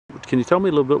Can you tell me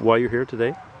a little bit why you're here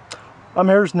today? I'm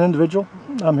here as an individual.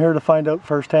 I'm here to find out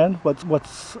firsthand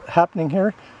what's happening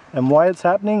here and why it's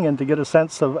happening, and to get a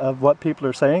sense of what people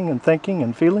are saying and thinking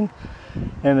and feeling.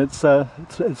 And it's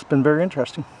been very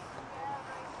interesting.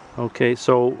 Okay,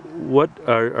 so what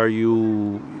are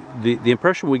you? The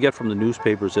impression we get from the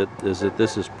newspapers is that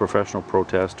this is professional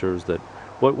protesters. That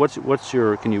what's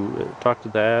your? Can you talk to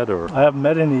that, or? I haven't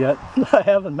met any yet. I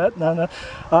haven't met none.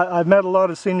 I've met a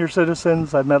lot of senior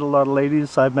citizens. I've met a lot of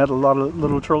ladies. I've met a lot of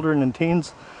little children and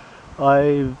teens.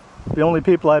 The only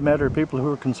people I've met are people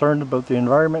who are concerned about the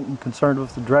environment and concerned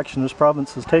with the direction this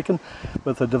province has taken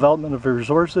with the development of their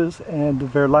resources, and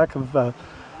their lack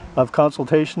of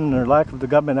consultation and their lack of the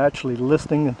government actually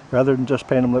listening rather than just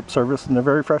paying them lip service, and they're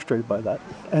very frustrated by that,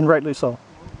 and rightly so.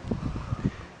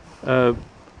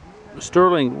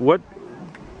 Sterling, what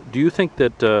do you think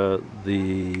that the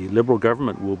Liberal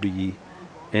government will be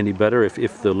any better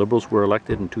if the Liberals were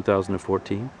elected in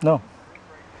 2014? No.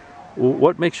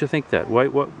 What makes you think that? Why?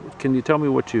 What can you tell me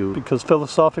what you? Because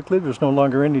philosophically, there's no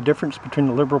longer any difference between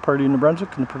the Liberal Party in New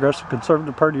Brunswick and the Progressive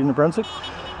Conservative Party in New Brunswick.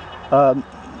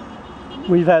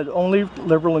 We've had only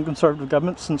Liberal and Conservative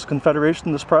governments since Confederation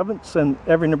in this province, and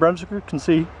every New Brunswicker can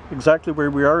see exactly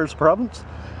where we are as a province.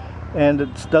 And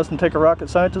it doesn't take a rocket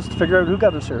scientist to figure out who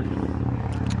got us here.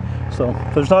 So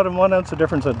there's not a 1 ounce of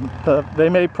difference. They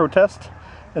may protest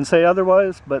and say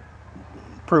otherwise, but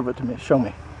prove it to me. Show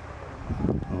me.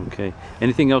 Okay.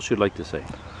 Anything else you'd like to say?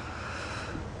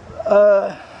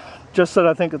 Just that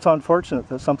I think it's unfortunate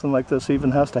that something like this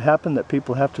even has to happen, that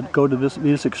people have to go to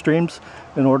these extremes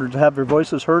in order to have their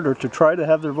voices heard, or to try to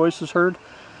have their voices heard.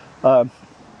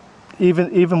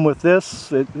 Even with this,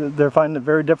 they're finding it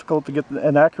very difficult to get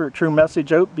an accurate, true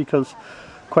message out, because,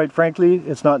 quite frankly,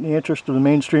 it's not in the interest of the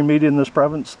mainstream media in this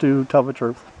province to tell the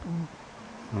truth.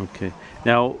 Okay.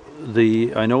 Now,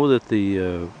 I know that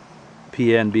the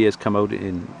PANB has come out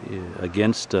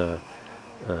against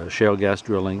shale gas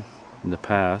drilling in the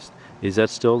past. Is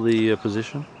that still the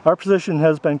position? Our position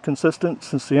has been consistent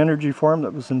since the Energy Forum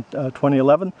that was in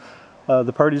 2011.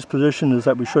 The party's position is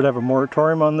that we should have a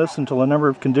moratorium on this until a number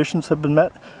of conditions have been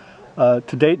met.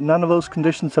 To date, none of those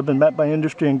conditions have been met by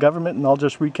industry and government, and I'll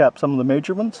just recap some of the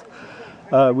major ones.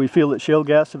 We feel that shale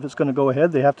gas, if it's going to go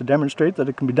ahead, they have to demonstrate that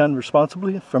it can be done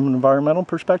responsibly from an environmental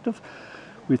perspective.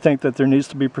 We think that there needs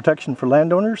to be protection for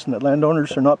landowners, and that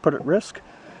landowners are not put at risk,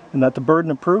 and that the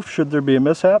burden of proof, should there be a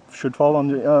mishap, should fall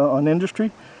on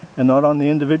industry and not on the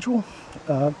individual.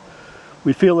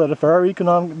 We feel that if there are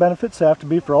economic benefits, they have to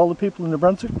be for all the people in New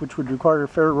Brunswick, which would require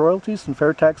fair royalties and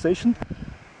fair taxation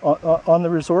on the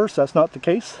resource. That's not the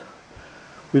case.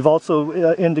 We've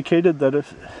also indicated that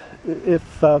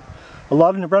if a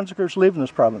lot of New Brunswickers leave in this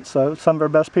province. Some of our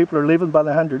best people are leaving by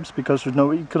the hundreds because there's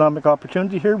no economic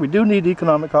opportunity here. We do need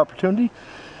economic opportunity.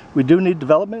 We do need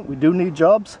development. We do need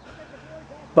jobs.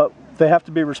 But they have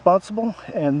to be responsible,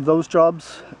 and those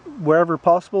jobs, wherever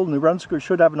possible, New Brunswickers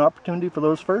should have an opportunity for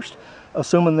those first,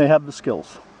 assuming they have the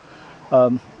skills.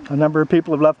 A number of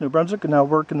people have left New Brunswick and now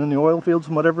working in the oil fields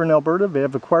and whatever in Alberta. They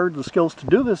have acquired the skills to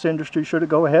do this industry should it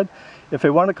go ahead. If they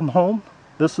want to come home,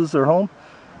 this is their home.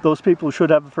 Those people should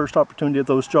have the first opportunity at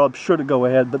those jobs should it go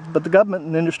ahead. But the government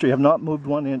and industry have not moved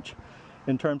 1 inch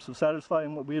in terms of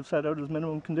satisfying what we have set out as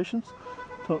minimum conditions.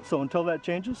 So until that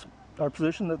changes, our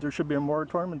position that there should be a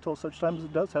moratorium until such time as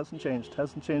it does hasn't changed.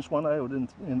 Hasn't changed 1 iota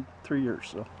in 3 years.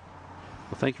 So. Well,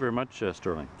 thank you very much,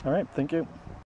 Sterling. All right, thank you.